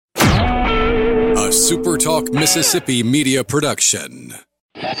a Super Talk Mississippi media production.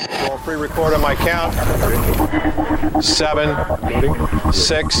 I'll pre-record on my count. 7,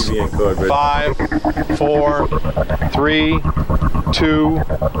 6, 5, 4, 3, 2.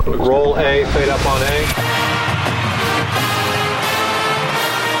 Roll A, fade up on A.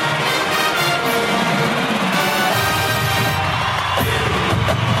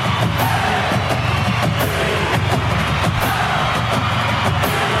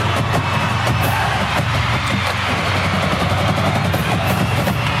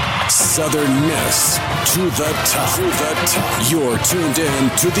 Southern Miss to the top. You're tuned in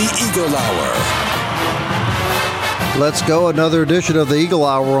to the Eagle Hour. Let's go. Another edition of the Eagle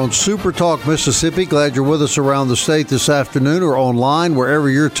Hour on Super Talk Mississippi. Glad you're with us around the state this afternoon or online, wherever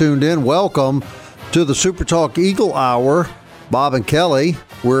you're tuned in. Welcome to the Super Talk Eagle Hour. Bob and Kelly,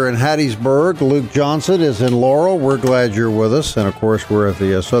 we're in Hattiesburg. Luke Johnson is in Laurel. We're glad you're with us. And, of course, we're at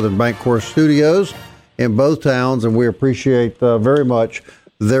the Southern Bancorp Studios in both towns, and we appreciate very much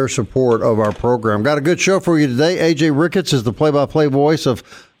their support of our program. Got a good show for you today. A.J. Ricketts is the play-by-play voice of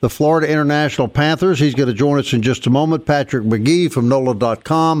the Florida International Panthers. He's going to join us in just a moment. Patrick McGee from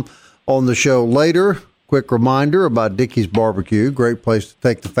NOLA.com on the show later. Quick reminder about Dickey's Barbecue. Great place to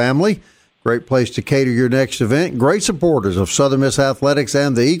take the family. Great place to cater your next event. Great supporters of Southern Miss Athletics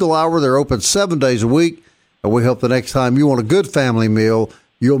and the Eagle Hour. They're open 7 days a week. And we hope the next time you want a good family meal,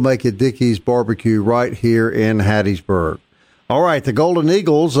 you'll make it Dickey's Barbecue right here in Hattiesburg. All right, the Golden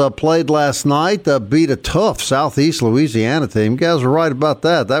Eagles played last night, beat a tough Southeast Louisiana team. You guys were right about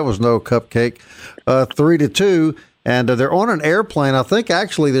that. That was no cupcake, 3-2. And they're on an airplane. I think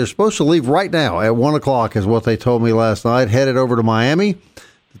actually they're supposed to leave right now at 1 o'clock is what they told me last night, headed over to Miami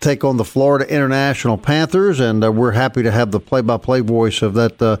to take on the Florida International Panthers. And we're happy to have the play-by-play voice of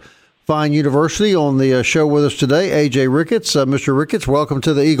that fine university on the show with us today, A.J. Ricketts. Mr. Ricketts, welcome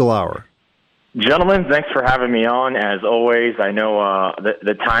to the Eagle Hour. Gentlemen, thanks for having me on. As always, I know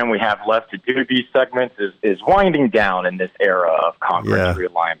the time we have left to do these segments is winding down in this era of conference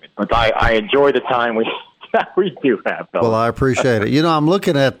realignment. But I enjoy the time we do have. Fellas. Well, I appreciate it. You know, I'm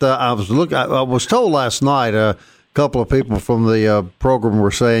looking at. I was told last night. A couple of people from the program were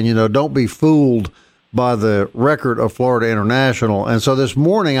saying, you know, don't be fooled by the record of Florida International. And so this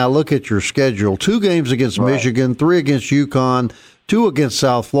morning, I look at your schedule: 2 games against Michigan, 3 against UConn. 2 against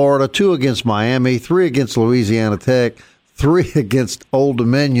South Florida, 2 against Miami, 3 against Louisiana Tech, 3 against Old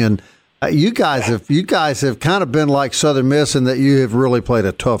Dominion. You guys have kind of been like Southern Miss in that you have really played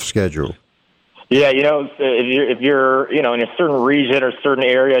a tough schedule. Yeah, you know, if you're in a certain region or certain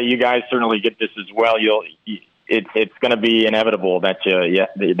area, you guys certainly get this as well. It's going to be inevitable that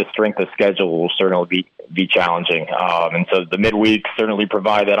the strength of schedule will certainly be challenging, and so the midweek certainly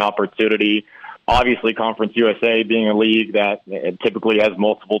provide that opportunity. Obviously, Conference USA being a league that typically has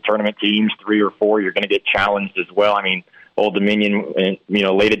multiple tournament teams, 3 or 4, you're going to get challenged as well. I mean, Old Dominion,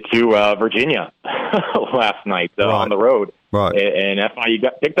 laid it to Virginia last night on the road. Right. And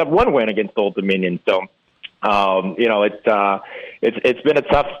FIU picked up 1 win against Old Dominion. So, it's been a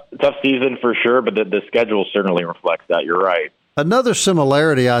tough season for sure, but the schedule certainly reflects that. You're right. Another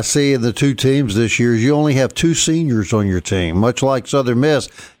similarity I see in the 2 teams this year is you only have 2 seniors on your team. Much like Southern Miss,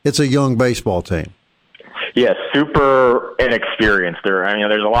 it's a young baseball team. Yeah, super inexperienced.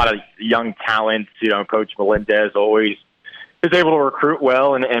 There's a lot of young talent. Coach Melendez always is able to recruit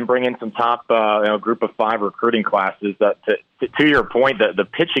well and bring in some top group of 5 recruiting classes. To your point, the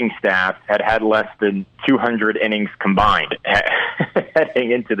pitching staff had less than 200 innings combined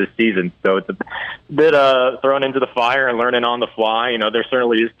heading into the season. So it's a bit thrown into the fire and learning on the fly. There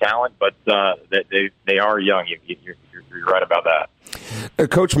certainly is talent, but they are young. You're right about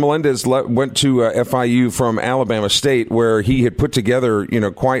that. Coach Melendez went to FIU from Alabama State, where he had put together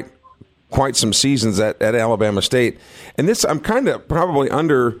quite some seasons at Alabama State. And this, I'm kind of probably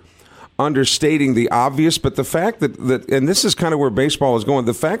understating the obvious, but the fact that and this is kind of where baseball is going,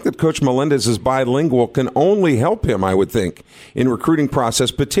 the fact that Coach Melendez is bilingual can only help him, I would think, in recruiting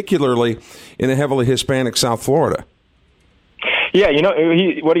process, particularly in a heavily Hispanic South Florida. Yeah,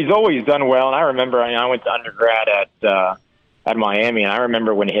 what he's always done well, and I remember I went to undergrad at Miami, and I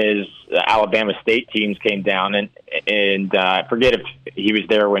remember when his Alabama State teams came down, and I forget if he was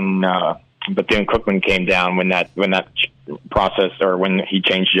there when Bethune-Cookman came down when that process or when he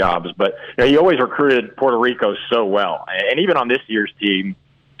changed jobs. But he always recruited Puerto Rico so well, and even on this year's team,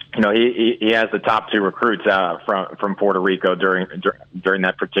 he has the top 2 recruits from Puerto Rico during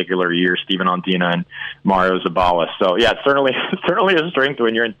that particular year, Steven Ondina and Mario Zabala. So yeah, certainly a strength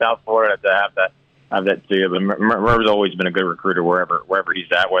when you're in South Florida to have that too. But Merv's always been a good recruiter wherever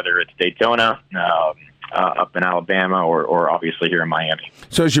he's at, whether it's Daytona, up in Alabama or obviously here in Miami.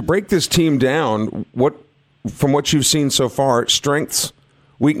 So as you break this team down, from what you've seen so far, strengths,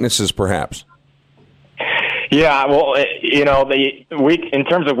 weaknesses, perhaps? Yeah, well, in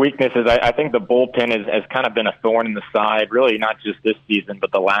terms of weaknesses, I think the bullpen has kind of been a thorn in the side, really not just this season,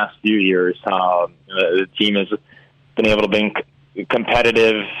 but the last few years. The team has been able to be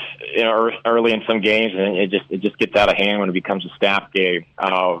competitive, early in some games, and it just gets out of hand when it becomes a staff game.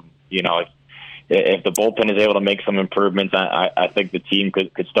 If the bullpen is able to make some improvements, I think the team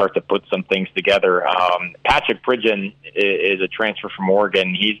could start to put some things together. Patrick Pridgeon is a transfer from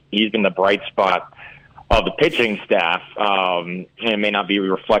Oregon. He's been the bright spot of the pitching staff. It may not be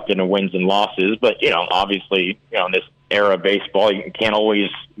reflected in wins and losses, but obviously, in this era of baseball, you can't always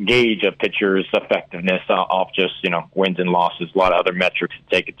gauge a pitcher's effectiveness off just wins and losses. A lot of other metrics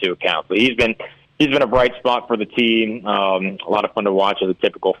to take into account. So he's been a bright spot for the team. A lot of fun to watch as a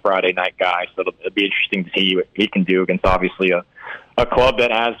typical Friday night guy. So it'll be interesting to see what he can do against obviously a club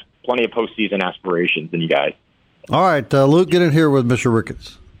that has plenty of postseason aspirations in you guys. All right, Luke, get in here with Mr.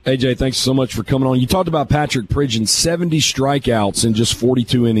 Ricketts. AJ, thanks so much for coming on. You talked about Patrick Pridgeon, 70 strikeouts in just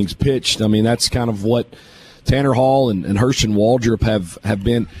 42 innings pitched. I mean, that's kind of what Tanner Hall and Herschel Waldrop have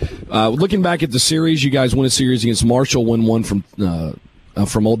been. Looking back at the series, you guys win a series against Marshall, win one from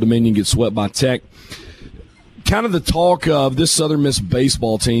Old Dominion, get swept by Tech. Kind of the talk of this Southern Miss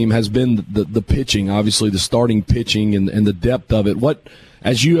baseball team has been the pitching, obviously the starting pitching and the depth of it. What,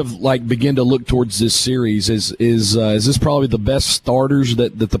 as you have begin to look towards this series, is this probably the best starters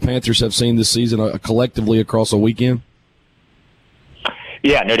that the Panthers have seen this season collectively across a weekend?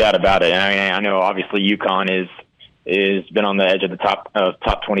 Yeah, no doubt about it. I mean, I know obviously UConn is been on the edge of the top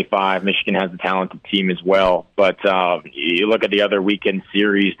 25. Michigan has a talented team as well. But you look at the other weekend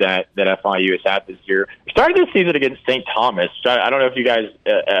series that FIU has had this year. We started this season against St. Thomas. I don't know if you guys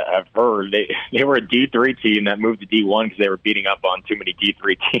have heard. They were a D3 team that moved to D1 because they were beating up on too many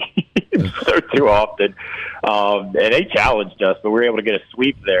D3 teams too often. And they challenged us, but we were able to get a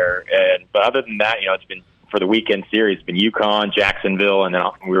sweep there. But other than that, it's been, for the weekend series, it's been UConn, Jacksonville, and then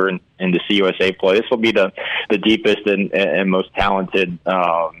we were in the CUSA play. This will be the deepest and most talented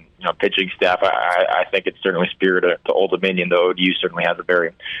pitching staff. I think it's certainly spirited to Old Dominion, though ODU certainly has a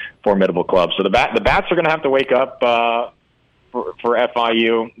very formidable club. So the bats are going to have to wake up for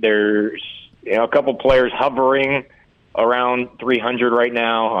FIU. There's a couple players hovering around 300 right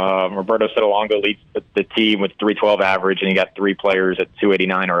now. Roberto Cetalongo leads the team with 312 average, and you got three players at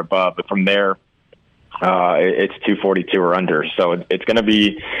 289 or above. But from there, it's 242 or under. So it's going to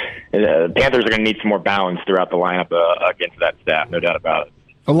be Panthers are going to need some more balance throughout the lineup against that staff, no doubt about it.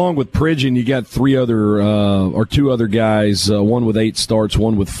 Along with Pridgeon, you got two other guys, one with 8 starts,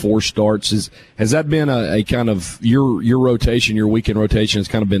 one with 4 starts. Has that been a kind of your rotation, your weekend rotation has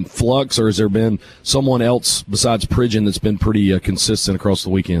kind of been flux, or has there been someone else besides Pridgeon that's been pretty consistent across the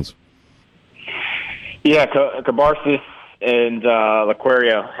weekends? Yeah, Cabarsis and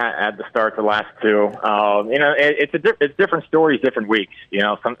LaQuaria had to start the last two. It's different stories, different weeks.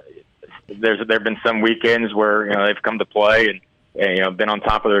 There've been some weekends where they've come to play and been on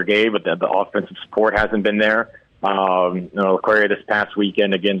top of their game, but the offensive support hasn't been there. LaQuaria this past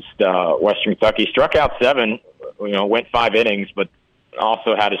weekend against Western Kentucky struck out 7. Went 5 innings, but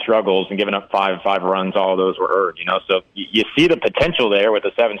also had his struggles and giving up 5 runs. All of those were earned. So you see the potential there with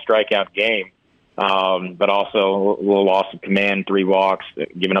a 7 strikeout game. But also a little loss of command, 3 walks,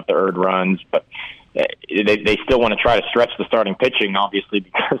 giving up the earned runs. But they still want to try to stretch the starting pitching, obviously,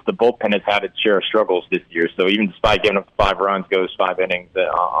 because the bullpen has had its share of struggles this year. So even despite giving up 5 runs, goes 5 innings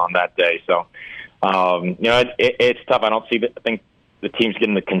on that day. So, it's tough. I think the team's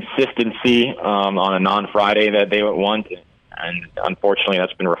getting the consistency on a non-Friday that they would want. And unfortunately,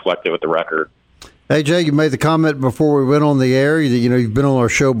 that's been reflected with the record. Hey, Jay, you made the comment before we went on the air that, you've been on our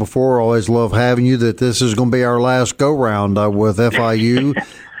show before. Always love having you, that this is going to be our last go-round with FIU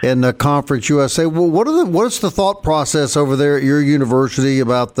and Conference USA. Well, what is the thought process over there at your university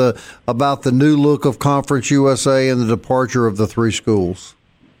about the new look of Conference USA and the departure of the 3 schools?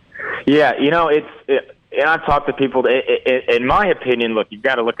 Yeah, and I've talked to people. In my opinion, look, you've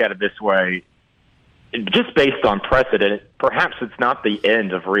got to look at it this way. Just based on precedent, perhaps it's not the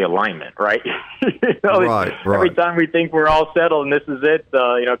end of realignment, right? Right. Every time we think we're all settled and this is it,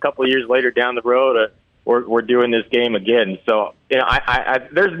 a couple of years later down the road, we're doing this game again. So,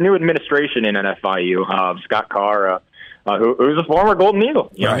 there's a new administration in FIU. Scott Carr, who's a former Golden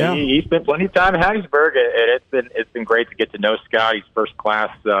Eagle. He spent plenty of time in Hattiesburg, and it's been great to get to know Scott. He's first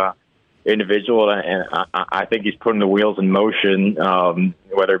class individual, and I think he's putting the wheels in motion,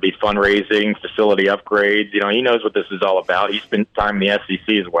 whether it be fundraising, facility upgrades. He knows what this is all about. He spent time in the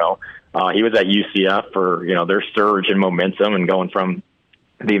SEC as well. He was at UCF for, their surge in momentum and going from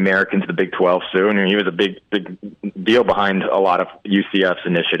the Americans to the Big 12 soon. And he was a big deal behind a lot of UCF's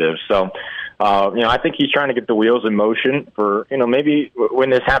initiatives. So, I think he's trying to get the wheels in motion for, maybe when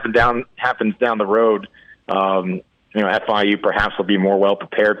this happens down the road, FIU perhaps will be more well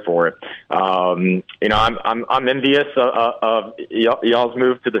prepared for it. I'm envious of y'all's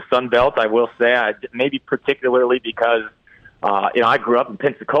move to the Sun Belt. I will say, maybe particularly because I grew up in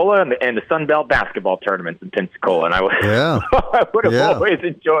Pensacola and the Sun Belt basketball tournaments in Pensacola, and I would have always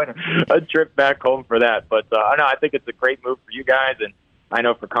enjoyed a trip back home for that. But I think it's a great move for you guys, and I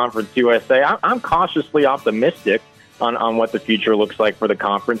know for Conference USA, I'm cautiously optimistic on what the future looks like for the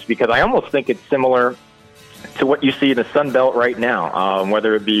conference, because I almost think it's similar to what you see in the Sun Belt right now,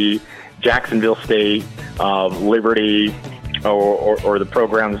 whether it be Jacksonville State, Liberty, or the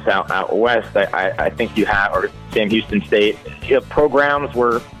programs out west. I think you have, or Sam Houston State, programs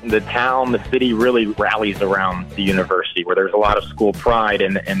where the town, the city really rallies around the university, where there's a lot of school pride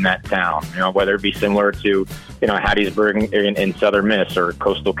in that town. Whether it be similar to Hattiesburg in Southern Miss, or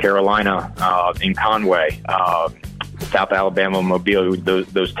Coastal Carolina in Conway. South Alabama, Mobile,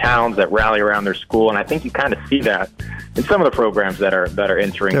 those towns that rally around their school, and I think you kind of see that in some of the programs that are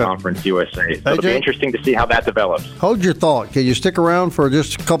entering Conference USA. So it'll be interesting to see how that develops. Hold your thought. Can you stick around for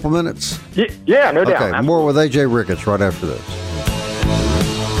just a couple minutes? Yeah, no doubt. Okay, more with AJ Ricketts right after this.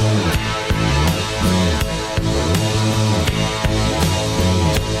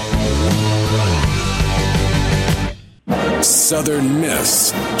 Southern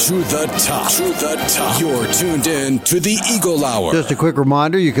Miss to the top. To the top. You're tuned in to the Eagle Hour. Just a quick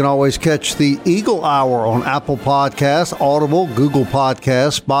reminder, you can always catch the Eagle Hour on Apple Podcasts, Audible, Google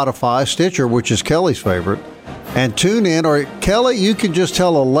Podcasts, Spotify, Stitcher, which is Kelly's favorite, and tune in. Or Kelly, you can just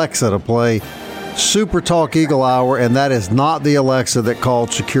tell Alexa to play Super Talk Eagle Hour, and that is not the Alexa that called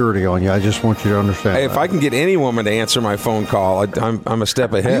security on you. I just want you to understand. Hey, if I can get any woman to answer my phone call, I'm a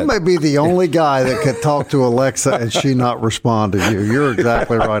step ahead. You may be the only guy that could talk to Alexa and she not respond to you. You're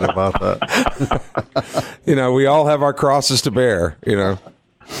exactly right about that. We all have our crosses to bear,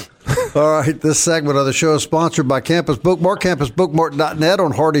 All right, this segment of the show is sponsored by Campus Bookmart, campusbookmart.net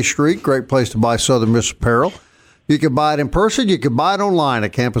on Hardy Street. Great place to buy Southern Miss apparel. You can buy it in person. You can buy it online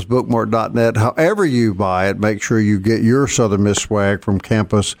at campusbookmart.net. However you buy it, make sure you get your Southern Miss swag from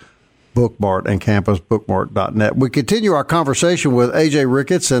Campus Bookmart and campusbookmart.net. We continue our conversation with A.J.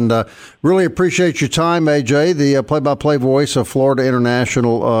 Ricketts, and really appreciate your time, A.J., the play-by-play voice of Florida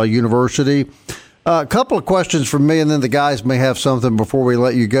International University. A couple of questions from me, and then the guys may have something before we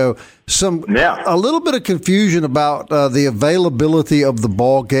let you go. A little bit of confusion about the availability of the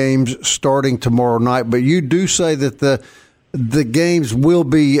ball games starting tomorrow night, but you do say that the games will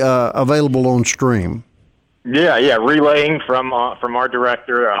be available on stream. Yeah, relaying from our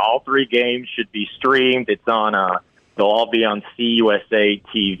director. All three games should be streamed. It's on. They'll all be on CUSA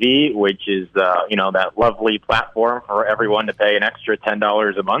TV, which is that lovely platform for everyone to pay an extra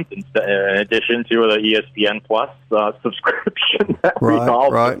 $10 a month in addition to the ESPN Plus subscription that we all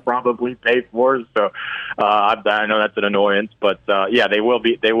probably pay for. So I know that's an annoyance, but they will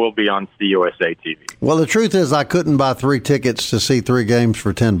be on CUSA TV. Well, the truth is, I couldn't buy 3 tickets to see 3 games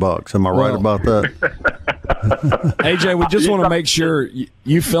for $10. Am I right about that? AJ, we just want to make sure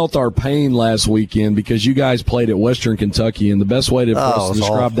you felt our pain last weekend because you guys played at Western Kentucky, and the best way to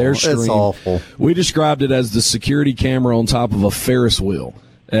describe their stream, we described it as the security camera on top of a Ferris wheel.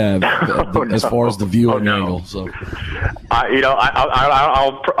 As far as the viewing angle, so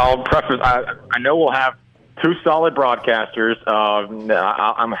I'll preface. I know we'll have 2 solid broadcasters.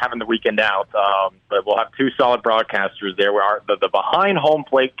 I'm having the weekend out, but we'll have 2 solid broadcasters there. Where the behind home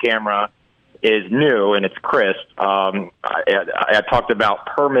plate camera is new and it's crisp. I talked about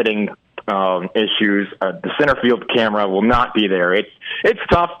permitting issues. The center field camera will not be there. It's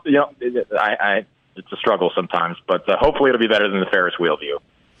tough. It's a struggle sometimes, but hopefully it'll be better than the Ferris wheel view.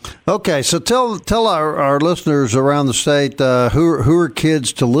 Okay, so tell our listeners around the state who are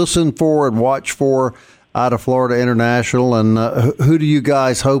kids to listen for and watch for out of Florida International, and who do you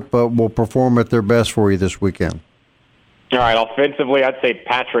guys hope will perform at their best for you this weekend? All right, offensively, I'd say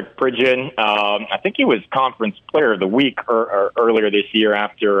Patrick Pridgeon. I think he was Conference Player of the Week earlier this year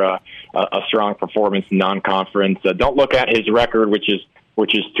after a strong performance in non-conference. Don't look at his record, which is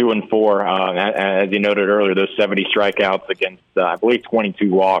 2-4. As you noted earlier, those 70 strikeouts against, I believe,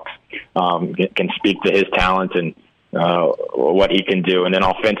 22 walks can speak to his talent and what he can do. And then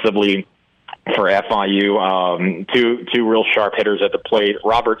offensively for FIU, two real sharp hitters at the plate.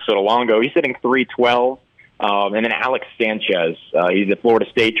 Robert Sotolongo, he's hitting .312. And then Alex Sanchez, he's a Florida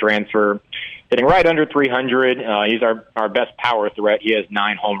State transfer. hitting right under 300. He's our best power threat. He has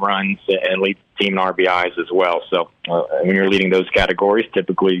 9 home runs and leads the team in RBIs as well. So when you're leading those categories,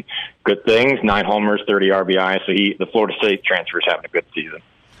 typically good things. 9 homers, 30 RBIs. So the Florida State transfer is having a good season.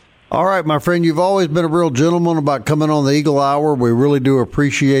 All right, my friend, you've always been a real gentleman about coming on the Eagle Hour. We really do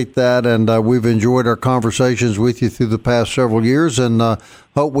appreciate that, and we've enjoyed our conversations with you through the past several years, and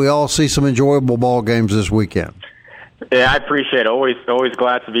hope we all see some enjoyable ball games this weekend. Yeah, I appreciate it. Always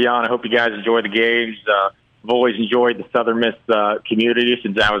glad to be on. I hope you guys enjoy the games. I've always enjoyed the Southern Miss community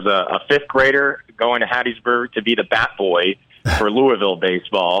since I was a 5th grader going to Hattiesburg to be the bat boy for Louisville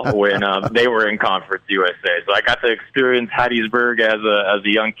baseball when they were in Conference USA. So I got to experience Hattiesburg as a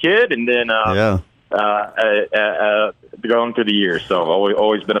young kid, and then going through the years. So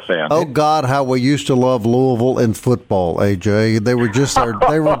always been a fan. Oh God, how we used to love Louisville in football, AJ. They were just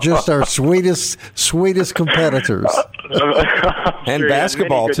our sweetest competitors. And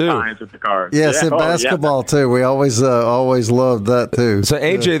basketball too. Yes, and basketball too. We always loved that too. So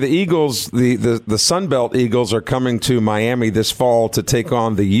AJ, the Eagles, the Sun Belt Eagles are coming to Miami this fall to take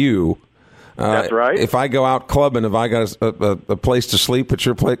on the U. That's right. If I go out clubbing, have I got a place to sleep at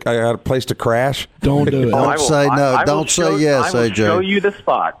your place? I got a place to crash? Don't do it. Don't say no. Don't say yes, AJ. I will show you the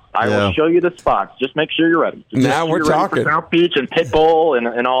spots. I will show you the spots. Just make sure you're ready. Now we're talking. South Beach and Pit Bull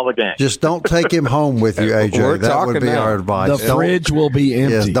and all the games. Just don't take him home with you, AJ. That would be our advice. The fridge will be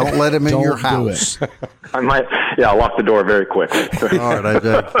empty. Yes, don't let him in your house. I might. Yeah, I'll lock the door very quickly. All right,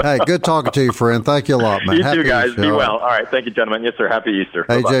 AJ. Hey, good talking to you, friend. Thank you a lot, man. You Happy too, guys. Easter. Be well. All right. Thank you, gentlemen. Yes, sir. Happy Easter.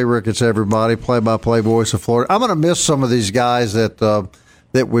 AJ Bye-bye. Ricketts, everybody, play-by-play voice of Florida. I'm going to miss some of these guys that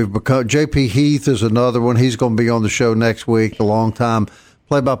we've become. J.P. Heath is another one. He's going to be on the show next week, a long-time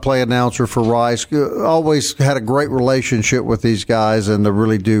play-by-play announcer for Rice. Always had a great relationship with these guys, and I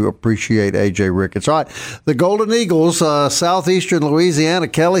really do appreciate A.J. Ricketts. All right, the Golden Eagles, southeastern Louisiana.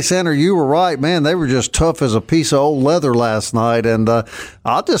 Kelly Center, you were right, man. They were just tough as a piece of old leather last night, and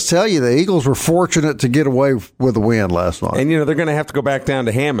I'll just tell you, the Eagles were fortunate to get away with a win last night. And, they're going to have to go back down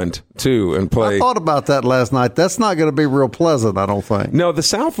to Hammond, too, and play. I thought about that last night. That's not going to be real pleasant, I don't think. No, the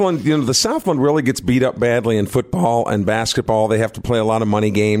Southland really gets beat up badly in football and basketball. They have to play a lot of money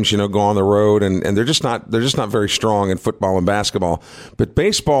games, go on the road, and they're just not very strong in football and basketball. But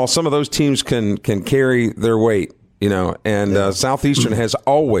baseball, some of those teams can carry their weight, and Southeastern has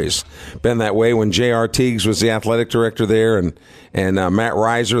always been that way. When J.R. Teagues was the athletic director there, and Matt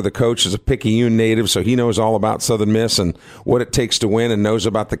Reiser, the coach, is a Picayune native, so he knows all about Southern Miss and what it takes to win, and knows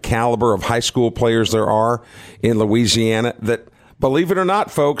about the caliber of high school players there are in Louisiana. That, believe it or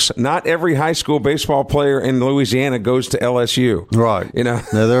not, folks, not every high school baseball player in Louisiana goes to LSU. Right. Now,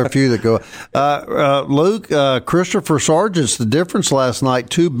 there are a few that go. Luke, Christopher Sargent's the difference last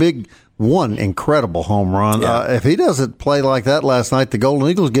night. One incredible home run. Yeah. If he doesn't play like that last night, the Golden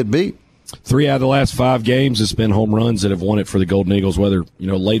Eagles get beat. 3 out of the last 5 games, it's been home runs that have won it for the Golden Eagles, whether,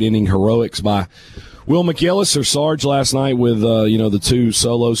 late inning heroics by Will McGillis or Sarge last night with, the 2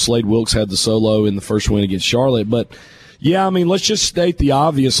 solos. Slade Wilkes had the solo in the first win against Charlotte. But, yeah, let's just state the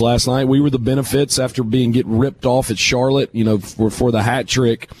obvious last night. We were the benefits after getting ripped off at Charlotte, for the hat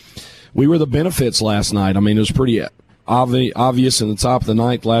trick. We were the benefits last night. It was pretty obvious in the top of the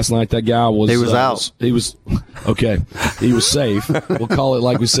ninth last night. That guy was... He was out. He was... Okay. He was safe. We'll call it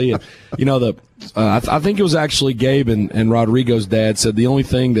like we see it. I think it was actually Gabe and Rodrigo's dad said the only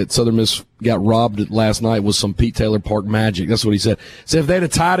thing that Southern Miss got robbed last night was some Pete Taylor Park magic. That's what he said. So if they'd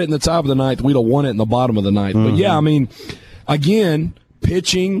have tied it in the top of the ninth, we'd have won it in the bottom of the ninth. Mm-hmm. But, yeah, again,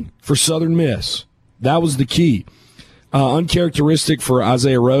 pitching for Southern Miss. That was the key. Uncharacteristic for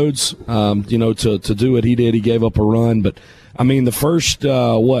Isaiah Rhodes, to do what he did. He gave up a run. But, the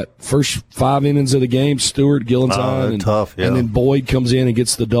first 5 innings of the game, Stewart, Gillentine, and then Boyd comes in and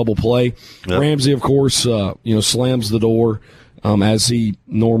gets the double play. Yep. Ramsey, of course, slams the door as he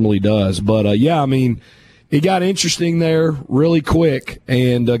normally does. But, it got interesting there really quick,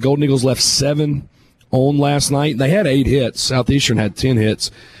 and Golden Eagles left 7 on last night. They had 8 hits. Southeastern had 10 hits.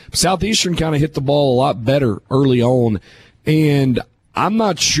 Southeastern kind of hit the ball a lot better early on, and I'm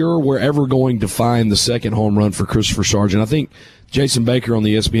not sure we're ever going to find the second home run for Christopher Sargent. I think Jason Baker on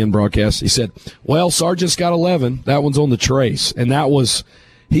the ESPN broadcast, he said, well, Sargent's got 11. That one's on the trace, and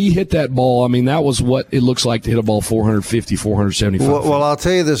he hit that ball. that was what it looks like to hit a ball 450, 475. Well, I'll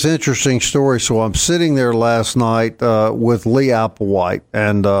tell you this interesting story. So I'm sitting there last night with Lee Applewhite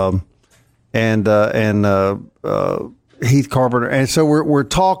and Heath Carpenter, and so we're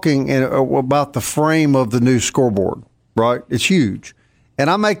talking about the frame of the new scoreboard, right? It's huge. And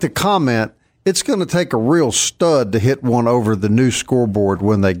I make the comment, it's going to take a real stud to hit one over the new scoreboard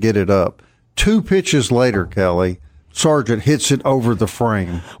when they get it up. 2 pitches later, Kelly, Sargent hits it over the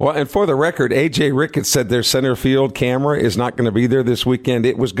frame. Well, and for the record, A.J. Ricketts said their center field camera is not going to be there this weekend.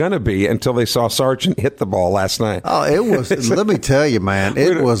 It was going to be until they saw Sargent hit the ball last night. Oh, it was. Let me tell you, man,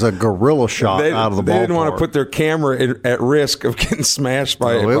 it was a gorilla shot out of the ballpark. They didn't want to put their camera at risk of getting smashed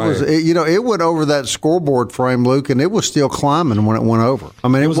by it. It went over that scoreboard frame, Luke, and it was still climbing when it went over. I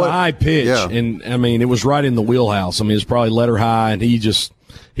mean, it was a high pitch, and I mean, it was right in the wheelhouse. I mean, it's probably letter high, and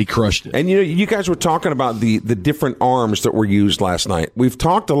he crushed it. And, you guys were talking about the different arms that were used last night. We've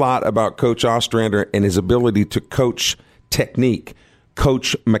talked a lot about Coach Ostrander and his ability to coach technique,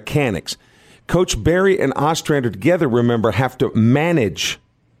 coach mechanics. Coach Berry and Ostrander together, remember, have to manage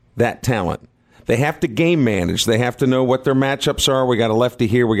that talent. They have to game manage. They have to know what their matchups are. We got a lefty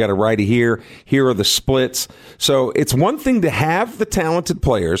here. We got a righty here. Here are the splits. So it's one thing to have the talented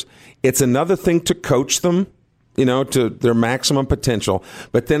players. It's another thing to coach them, to their maximum potential.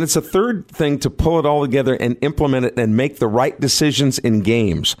 But then it's a third thing to pull it all together and implement it and make the right decisions in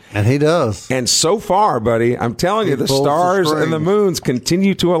games. And he does. And so far, buddy, I'm telling you, the stars and the moons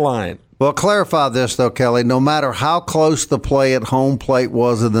continue to align. Well, clarify this, though, Kelly. No matter how close the play at home plate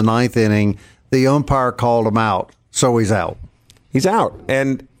was in the ninth inning, the umpire called him out, so he's out. He's out.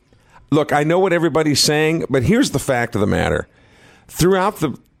 And, look, I know what everybody's saying, but here's the fact of the matter. Throughout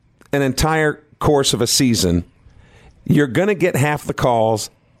an entire course of a season, you're going to get half the calls,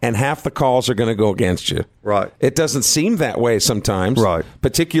 and half the calls are going to go against you. Right. It doesn't seem that way sometimes. Right.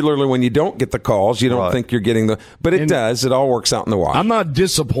 Particularly when you don't get the calls. You don't think you're getting but it does. It all works out in the wash. I'm not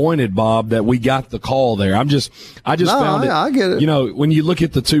disappointed, Bob, that we got the call there. I just found it. I get it. When you look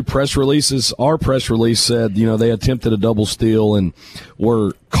at the two press releases, our press release said, they attempted a double steal and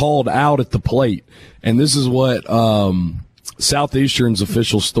were called out at the plate. And this is what, Southeastern's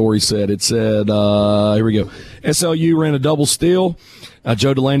official story said. It said, here we go. SLU ran a double steal.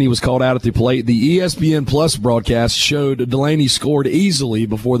 Joe Delaney was called out at the plate. The ESPN Plus broadcast showed Delaney scored easily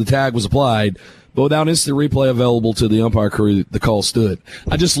before the tag was applied, but without instant replay available to the umpire crew, the call stood.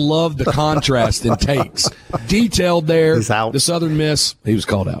 I just love the contrast in takes. Detailed there. He's out. The Southern Miss, he was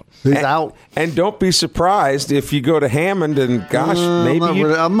called out. He's out. And don't be surprised if you go to Hammond and,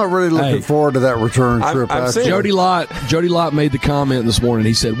 I'm not really looking forward to that return trip. Jody Lott made the comment this morning.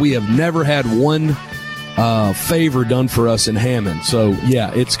 He said, we have never had one favor done for us in Hammond. So,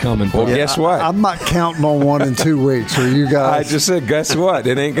 it's coming. Well, guess what? I'm not counting on one in 2 weeks. Are you guys? I just said, guess what?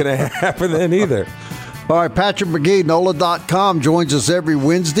 It ain't going to happen then either. All right, Patrick McGee, NOLA.com, joins us every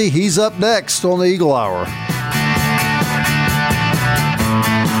Wednesday. He's up next on the Eagle Hour.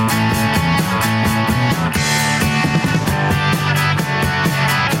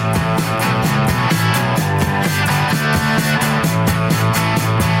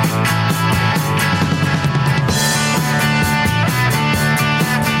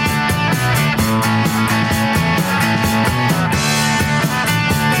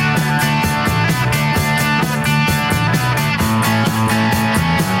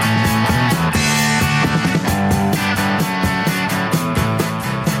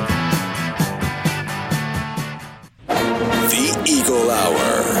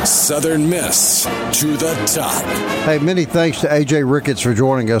 Southern Miss to the top. Hey, many thanks to A.J. Ricketts for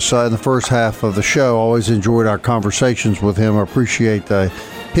joining us in the first half of the show. Always enjoyed our conversations with him. I appreciate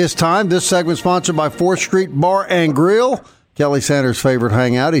his time. This segment sponsored by 4th Street Bar and Grill. Kelly Sanders' favorite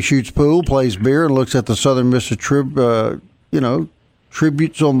hangout. He shoots pool, plays beer, and looks at the Southern Miss tributes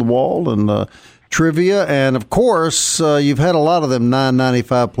on the wall and trivia. And, of course, you've had a lot of them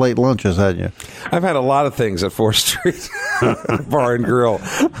 $9.95 plate lunches, haven't you? I've had a lot of things at 4th Street Bar and Grill,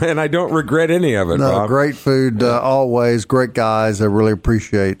 and I don't regret any of it, Bob. Great food always. Great guys. I really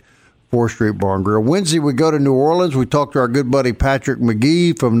appreciate 4th Street Bar and Grill. Wednesday, we go to New Orleans. We talk to our good buddy Patrick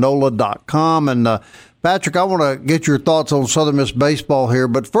McGee from NOLA.com. And, Patrick, I want to get your thoughts on Southern Miss baseball here.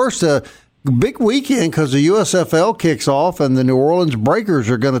 But first, big weekend because the USFL kicks off and the New Orleans Breakers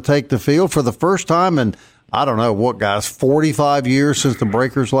are going to take the field for the first time in, I don't know, 45 years since the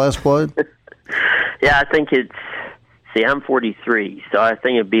Breakers last played? Yeah, I think I'm 43, so I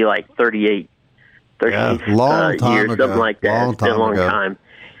think it'd be like 38 long time years, ago. something like that. It's been a long time.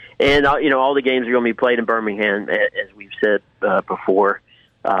 And, all the games are going to be played in Birmingham, as we've said before.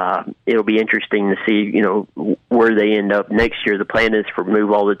 It'll be interesting to see, where they end up next year. The plan is to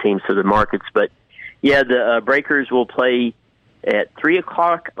move all the teams to the markets. But, the Breakers will play at 3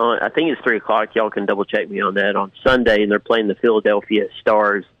 o'clock. I think it's 3 o'clock. Y'all can double-check me on that on Sunday. And they're playing the Philadelphia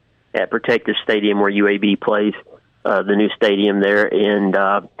Stars at Protective Stadium where UAB plays, the new stadium there. And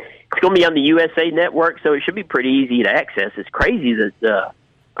it's going to be on the USA Network, so it should be pretty easy to access. It's crazy that the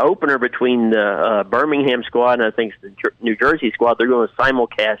opener between the Birmingham squad and I think it's the New Jersey squad, they're going to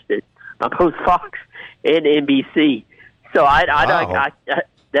simulcast it on both Fox and NBC. So I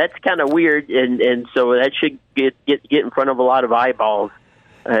that's kind of weird, and so that should get in front of a lot of eyeballs,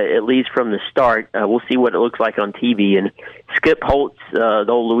 at least from the start. We'll see what it looks like on TV. And Skip Holtz, the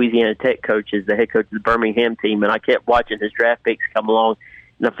old Louisiana Tech coach, is the head coach of the Birmingham team, and I kept watching his draft picks come along,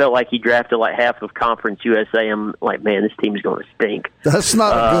 and I felt like he drafted like half of Conference USA. I'm like, man, this team's going to stink. That's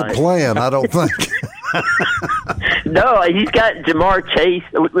not a good plan, I don't think. No, he's got Jamar Chase.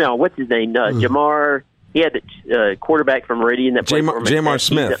 No, what's his name? Jamar. He had the quarterback from Meridian that played for Jamar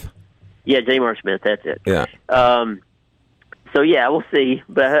Smith. Yeah, Jamar Smith. That's it. Yeah. So yeah, we'll see.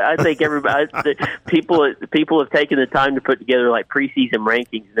 But I think everybody, people have taken the time to put together like preseason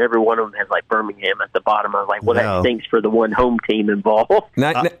rankings, and every one of them has like Birmingham at the bottom. I was like, well, that stinks for the one home team involved.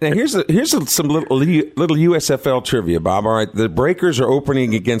 Now here's some little USFL trivia, Bob. All right, the Breakers are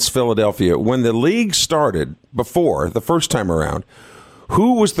opening against Philadelphia. When the league started before the first time around,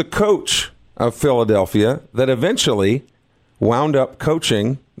 who was the coach of Philadelphia that eventually wound up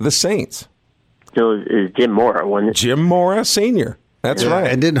coaching the Saints? It was Jim Mora, wasn't it? Jim Mora Sr. That's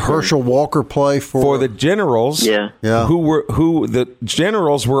right. And didn't Herschel Walker play for the Generals? Yeah. Who the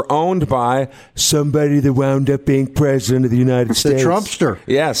Generals were owned by somebody that wound up being president of the United States. The Trumpster.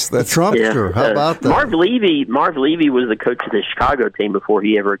 Yes, that's the Trumpster. Yeah. How about that? Marv Levy was the coach of the Chicago team before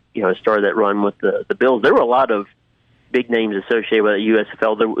he ever started that run with the Bills. There were a lot of big names associated with the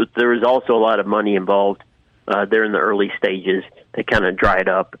USFL. There was also a lot of money involved there in the early stages that kind of dried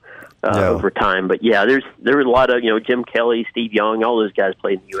up over time. But yeah, there were a lot of Jim Kelly, Steve Young, all those guys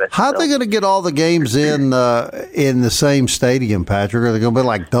played in the USFL. How are they going to get all the games in the same stadium, Patrick? Are they going to be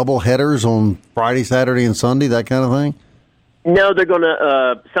like double headers on Friday, Saturday, and Sunday, that kind of thing? No, they're going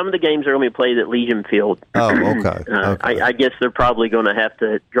to. Some of the games are going to be played at Legion Field. Oh, okay. I guess they're probably going to have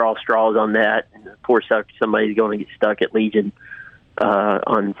to draw straws on that. And of course, somebody's going to get stuck at Legion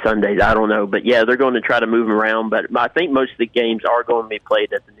on Sundays. I don't know, but yeah, they're going to try to move them around. But I think most of the games are going to be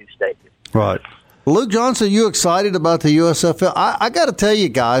played at the new stadium. Right. Luke Johnson, you excited about the USFL? I got to tell you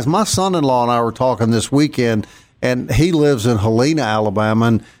guys, my son-in-law and I were talking this weekend, and he lives in Helena, Alabama,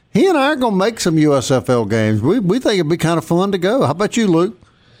 and he and I are going to make some USFL games. We think it'd be kind of fun to go. How about you, Luke?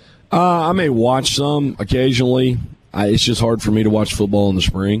 I may watch some occasionally. It's just hard for me to watch football in the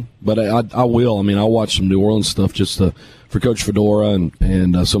spring, but I will. I mean, I'll watch some New Orleans stuff just for Coach Fedora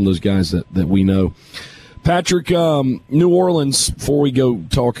and some of those guys that we know. Patrick, New Orleans, before we go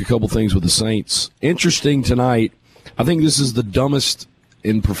talk a couple things with the Saints, interesting tonight. I think this is the dumbest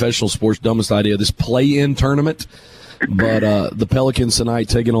in professional sports, dumbest idea, this play-in tournament. But the Pelicans tonight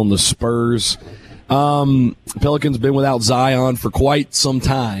taking on the Spurs. Pelicans been without Zion for quite some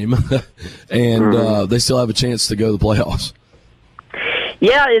time, and they still have a chance to go to the playoffs.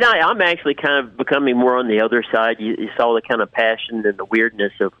 Yeah, and I'm actually kind of becoming more on the other side. You saw the kind of passion and the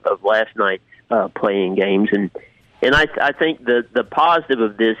weirdness of last night's playing games, and I think the positive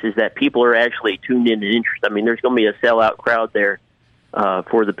of this is that people are actually tuned in and interested. I mean, there's going to be a sellout crowd there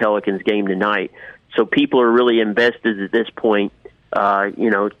for the Pelicans game tonight. So people are really invested at this point.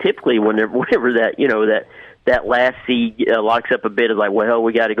 Typically whenever that last seed locks up a bit, of like, well,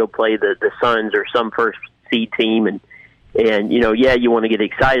 we got to go play the Suns or some first seed team, and you want to get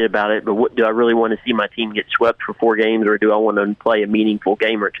excited about it, but do I really want to see my team get swept for 4 games, or do I want to play a meaningful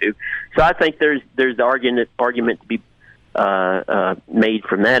game or two? So I think there's the argument to be made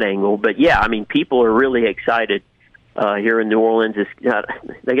from that angle. But yeah, I mean, people are really excited. Here in New Orleans,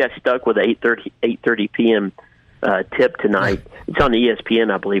 they got stuck with the 8:30 p.m. Tip tonight. It's on the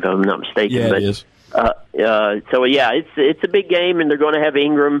ESPN, I believe, if I'm not mistaken. Yeah, but, it is. So yeah, it's a big game, and they're going to have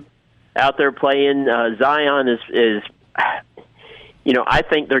Ingram out there playing. Zion is I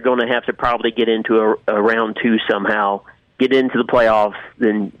think they're going to have to probably get into a round 2 somehow, get into the playoffs.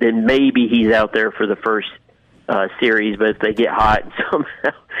 Then maybe he's out there for the first series. But if they get hot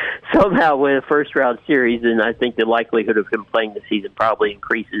somehow win a first round series, then I think the likelihood of him playing the season probably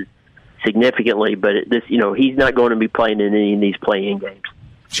increases significantly. But he's not going to be playing in any of these play-in games.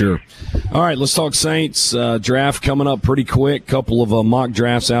 Sure. All right, let's talk Saints. Draft coming up pretty quick. Couple of mock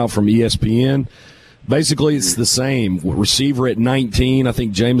drafts out from ESPN. Basically, it's the same. Receiver at 19. I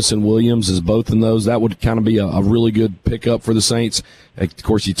think Jameson Williams is both in those. That would kind of be a really good pickup for the Saints. Of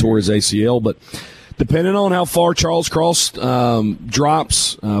course, he tore his ACL, but depending on how far Charles Cross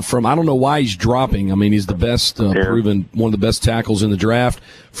drops from, I don't know why he's dropping. I mean, he's the best, proven one of the best tackles in the draft.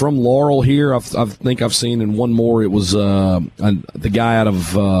 From Laurel here, I think I've seen in one more, it was the guy out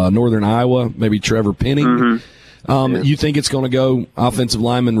of northern Iowa, maybe Trevor Penning. Mm-hmm. You think it's going to go offensive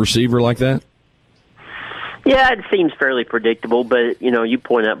lineman, receiver like that? Yeah, it seems fairly predictable, but, you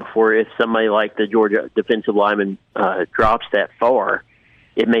point out before, if somebody like the Georgia defensive lineman drops that far,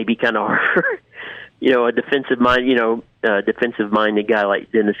 it may be kind of hard a defensive-minded guy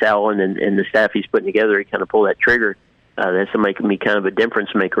like Dennis Allen and the staff he's putting together, he kind of pull that trigger. That's making me kind of a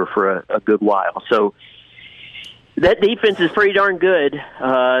difference maker for a good while. So that defense is pretty darn good,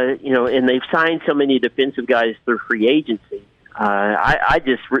 and they've signed so many defensive guys through free agency. I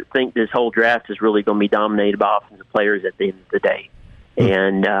just think this whole draft is really going to be dominated by offensive players at the end of the day.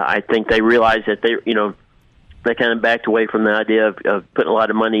 And I think they realize that they kind of backed away from the idea of putting a lot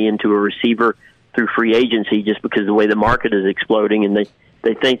of money into a receiver through free agency just because of the way the market is exploding, and they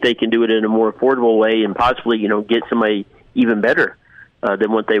think they can do it in a more affordable way and possibly, get somebody even better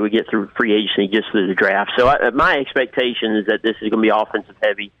than what they would get through free agency just through the draft. So my expectation is that this is going to be offensive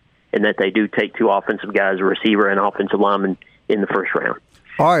heavy and that they do take 2 offensive guys, a receiver and offensive lineman, in the first round.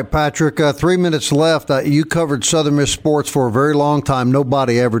 All right, Patrick, 3 minutes left. You covered Southern Miss sports for a very long time.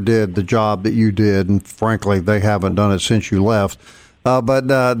 Nobody ever did the job that you did, and frankly, they haven't done it since you left. But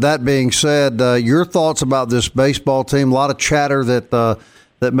that being said, your thoughts about this baseball team? A lot of chatter that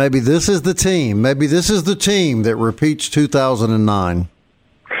maybe this is the team. Maybe this is the team that repeats 2009.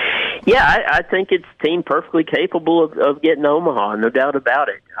 Yeah, I think it's a team perfectly capable of getting Omaha, no doubt about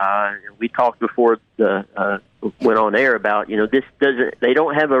it. We talked before went on air about they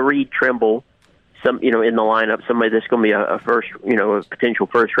don't have a Reed Trimble, in the lineup, somebody that's going to be a potential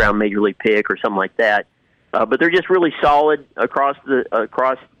first round major league pick or something like that. But they're just really solid across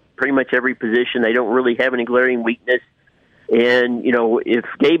pretty much every position. They don't really have any glaring weakness. And, if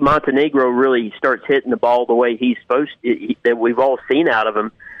Gabe Montenegro really starts hitting the ball the way he's supposed to, that we've all seen out of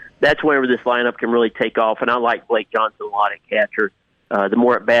him, that's whenever this lineup can really take off. And I like Blake Johnson a lot at catcher. The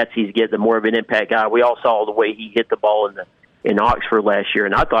more at-bats he's getting, the more of an impact guy. We all saw the way he hit the ball in Oxford last year,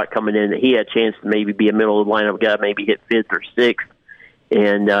 and I thought coming in that he had a chance to maybe be a middle-of-the-lineup guy, maybe hit 5th or 6th.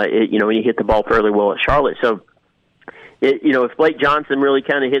 And, he hit the ball fairly well at Charlotte. So, if Blake Johnson really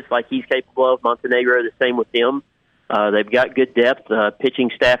kind of hits like he's capable of, Montenegro, the same with him. They've got good depth.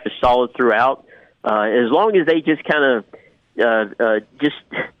 Pitching staff is solid throughout. As long as they just kind of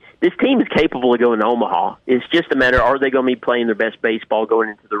this team is capable of going to Omaha. It's just a matter, are they going to be playing their best baseball going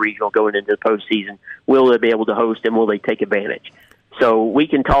into the regional, going into the postseason? Will they be able to host, and will they take advantage? So we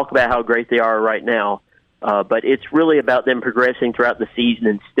can talk about how great they are right now, but it's really about them progressing throughout the season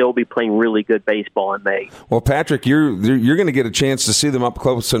and still be playing really good baseball in May. Well, Patrick, you're going to get a chance to see them up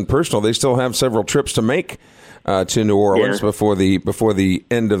close and personal. They still have several trips to make to New Orleans before the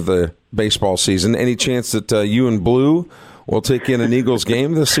end of the baseball season. Any chance that you and Blue will take in an Eagles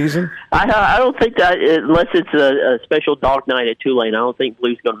game this season? I don't think that, unless it's a special dog night at Tulane, I don't think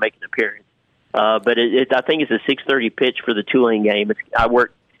Blue's going to make an appearance. But I think it's a 6:30 pitch for the Tulane game.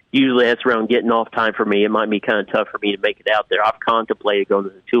 Usually that's around getting off time for me. It might be kind of tough for me to make it out there. I've contemplated going to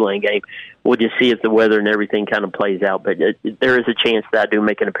the Tulane game. We'll just see if the weather and everything kind of plays out. But there is a chance that I do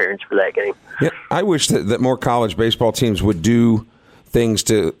make an appearance for that game. Yeah, I wish that more college baseball teams would do things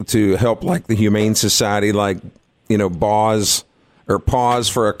to help, like the Humane Society, like Pause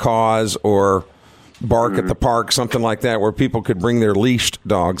for a Cause, or Bark at the Park, something like that, where people could bring their leashed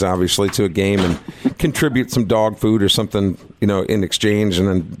dogs, obviously, to a game and contribute some dog food or something, in exchange, and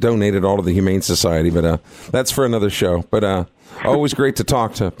then donate it all to the Humane Society. But that's for another show. But always great to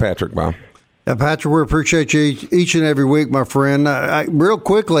talk to Patrick, Bob. Yeah, Patrick, we appreciate you each and every week, my friend. Real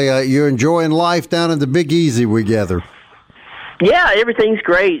quickly, you're enjoying life down in the Big Easy, we gather. Yeah, everything's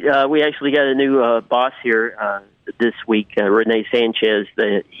great. We actually got a new boss here this week, Renee Sanchez.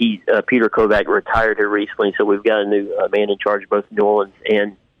 Peter Kovac retired here recently, so we've got a new man in charge of both New Orleans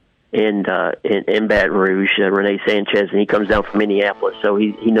and Baton Rouge, Renee Sanchez, and he comes down from Minneapolis, so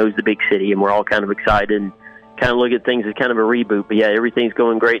he knows the big city, and we're all kind of excited and kind of look at things as kind of a reboot. But yeah, everything's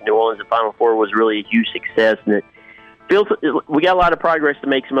going great in New Orleans. The Final Four was really a huge success, and it feels we got a lot of progress to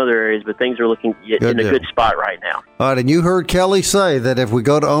make some other areas, but things are looking in a good spot right now. All right, and you heard Kelly say that if we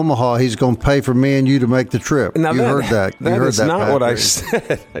go to Omaha, he's going to pay for me and you to make the trip. Now you heard that. That is not Patrick. What I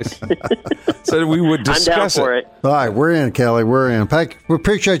said. I said we would discuss I'm down for it. All right, we're in, Kelly. We're in. Patrick, we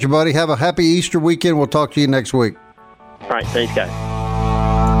appreciate you, buddy. Have a happy Easter weekend. We'll talk to you next week. All right, thanks, guys.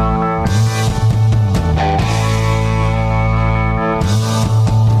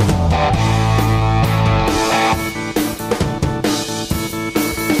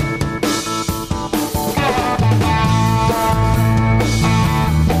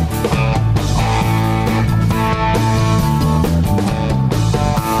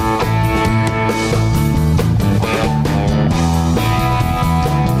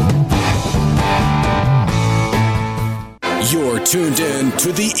 You're tuned in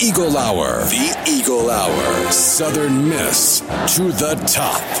to the Eagle Hour. The Eagle Hour. Southern Miss to the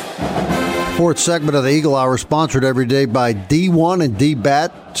top. Fourth segment of the Eagle Hour, sponsored every day by D1 and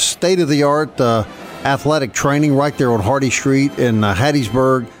D-Bat. State-of-the-art athletic training right there on Hardy Street in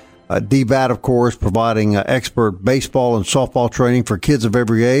Hattiesburg. DBAT, of course, providing expert baseball and softball training for kids of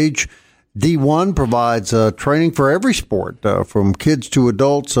every age. D1 provides training for every sport, from kids to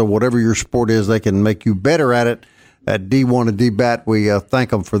adults. So whatever your sport is, they can make you better at it. At D1 and DBAT, we thank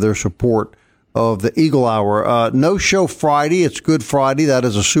them for their support of the Eagle Hour. No show Friday. It's Good Friday. That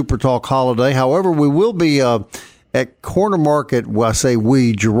is a Super Talk holiday. However, we will be at Corner Market. Well, I say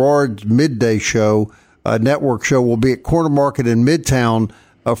we, Gerard's midday show, network show, will be at Corner Market in Midtown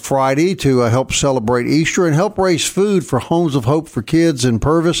Friday to help celebrate Easter and help raise food for Homes of Hope for Kids in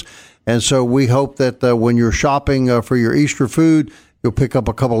Purvis. And so we hope that when you're shopping for your Easter food, you'll pick up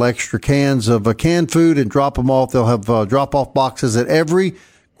a couple extra cans of canned food and drop them off. They'll have drop-off boxes at every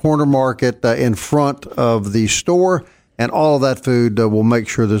Corner Market in front of the store. And all of that food will make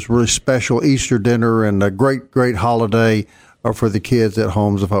sure there's really special Easter dinner and a great, great holiday for the kids at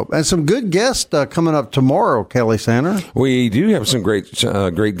Homes of Hope. And some good guests coming up tomorrow, Kelly Sander. We do have some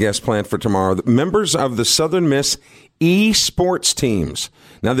great guests planned for tomorrow. The members of the Southern Miss esports teams.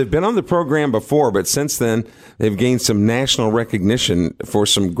 Now, they've been on the program before, but since then, they've gained some national recognition for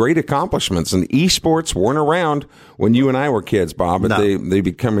some great accomplishments. And esports weren't around when you and I were kids, Bob, but they're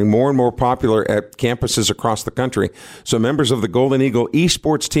becoming more and more popular at campuses across the country. So members of the Golden Eagle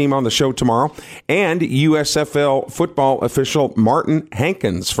esports team on the show tomorrow, and USFL football official Martin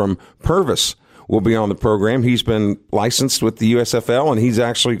Hankins from Purvis will be on the program. He's been licensed with the USFL, and he's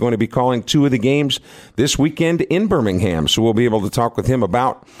actually going to be calling 2 of the games this weekend in Birmingham. So we'll be able to talk with him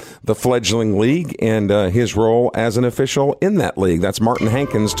about the fledgling league and his role as an official in that league. That's Martin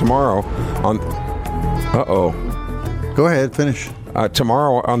Hankins tomorrow on... Go ahead, finish.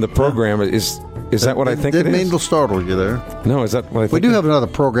 Tomorrow on the program is that what I think it is? Didn't mean to startle you there. No, is that what I think? We do have another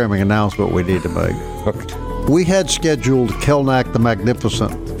programming announcement we need to make. Okay. We had scheduled Kelnack the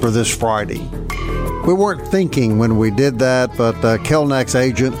Magnificent for this Friday. We weren't thinking when we did that, but Kelnack's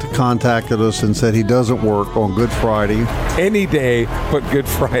agent contacted us and said he doesn't work on Good Friday. Any day but Good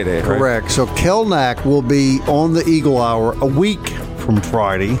Friday, right? Correct. So Kelnack will be on the Eagle Hour a week from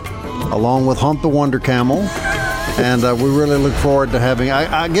Friday, along with Hump the Wonder Camel. And we really look forward to having...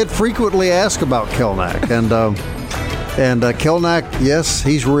 I get frequently asked about Kelnack. And Kelnack, yes,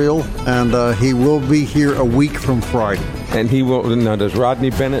 he's real, and he will be here a week from Friday. And he will. Now, does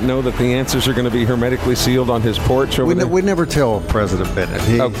Rodney Bennett know that the answers are going to be hermetically sealed on his porch over there? We never tell President Bennett.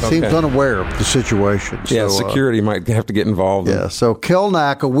 He seems unaware of the situation. Yeah, so, security might have to get involved. Yeah, so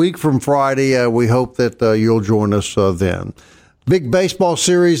Kelnack, a week from Friday, we hope that you'll join us then. Big baseball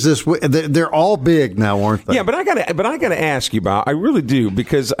series this week. They're all big now, aren't they? Yeah, but I gotta ask you, Bob. I really do,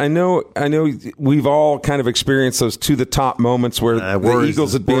 because I know we've all kind of experienced those to the top moments where the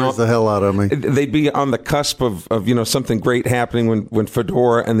Eagles would be on the hell out of me. They'd be on the cusp of something great happening when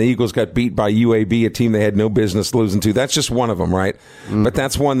Fedora and the Eagles got beat by UAB, a team they had no business losing to. That's just one of them, right? Mm-hmm. But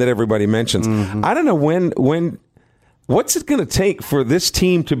that's one that everybody mentions. Mm-hmm. I don't know when. What's it going to take for this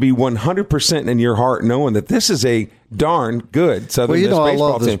team to be 100% in your heart, knowing that this is a darn good Southern Miss baseball team? I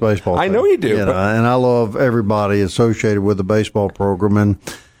love this baseball team. I know you do. And I love everybody associated with the baseball program. And,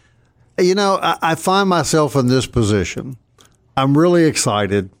 I find myself in this position. I'm really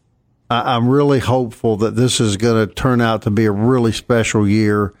excited. I'm really hopeful that this is going to turn out to be a really special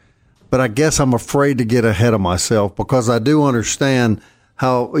year. But I guess I'm afraid to get ahead of myself, because I do understand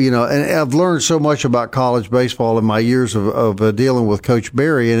how, and I've learned so much about college baseball in my years of dealing with Coach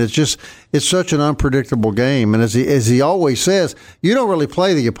Berry, and it's such an unpredictable game. And as he always says, you don't really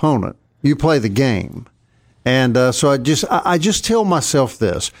play the opponent, you play the game. And so I just tell myself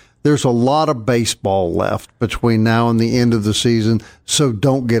this: there's a lot of baseball left between now and the end of the season, so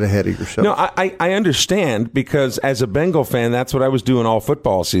don't get ahead of yourself. No, I understand, because as a Bengal fan, that's what I was doing all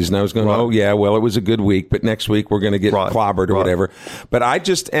football season. I was going, oh, yeah, well, it was a good week, but next week we're going to get clobbered or whatever. But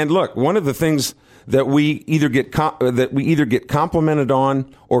and look, one of the things that we either get complimented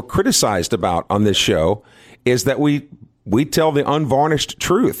on or criticized about on this show is that we tell the unvarnished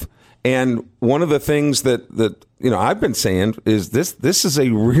truth. And one of the things that I've been saying is this is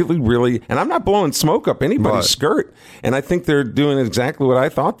a really, really, and I'm not blowing smoke up anybody's skirt, and I think they're doing exactly what I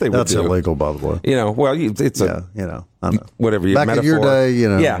thought they would do. That's illegal, by the way. It's I know. Whatever. Back in your day,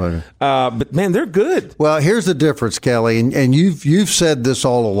 Yeah. But man, they're good. Well, here's the difference, Kelly, and you've said this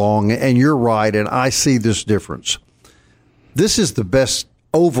all along, and you're right, and I see this difference. This is the best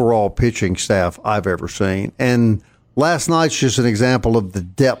overall pitching staff I've ever seen, and last night's just an example of the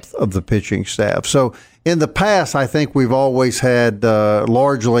depth of the pitching staff. So in the past, I think we've always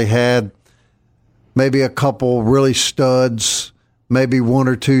largely had maybe a couple really studs, maybe one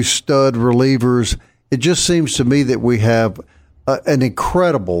or two stud relievers. It just seems to me that we have an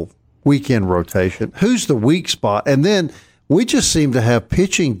incredible weekend rotation? Who's the weak spot? And then we just seem to have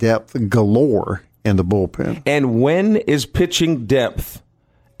pitching depth galore in the bullpen. And when is pitching depth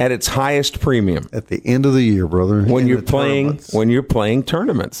at its highest premium? At the end of the year, brother. When you're playing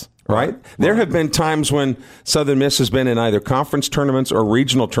tournaments, right? There have been times when Southern Miss has been in either conference tournaments or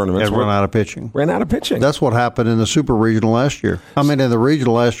regional tournaments. And run out of pitching. That's what happened in the Super Regional last year. I mean, in the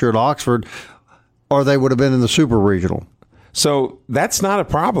regional last year at Oxford, or they would have been in the Super Regional. So that's not a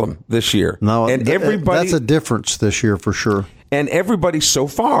problem this year. No, and that's a difference this year for sure. And everybody so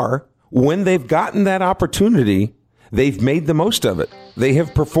far, when they've gotten that opportunity, they've made the most of it. They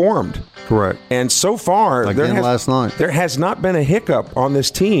have performed. Correct. And so far, last night, there has not been a hiccup on this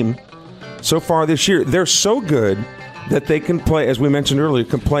team so far this year. They're so good that they can play, as we mentioned earlier,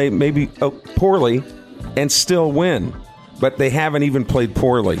 can play maybe poorly and still win. But they haven't even played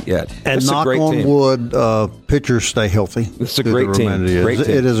poorly yet. And knock on wood, pitchers stay healthy. It's a great team. It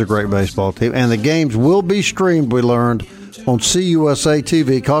is a great baseball team. And the games will be streamed, we learned, on CUSA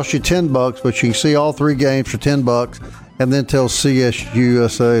TV. It costs you $10, but you can see all 3 games for $10, and then tell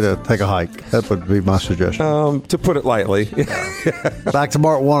CSUSA to take a hike. That would be my suggestion. To put it lightly. Back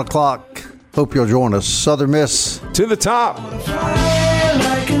tomorrow at 1 o'clock. Hope you'll join us. Southern Miss to the top. Fly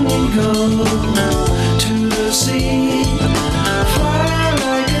like an eagle to the sea. Fly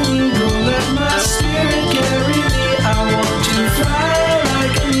like an eagle, let my spirit carry me. I want to fly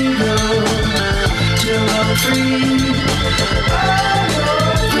like an eagle till I'm free.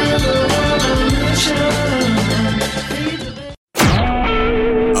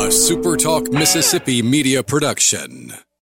 A SuperTalk Mississippi media production.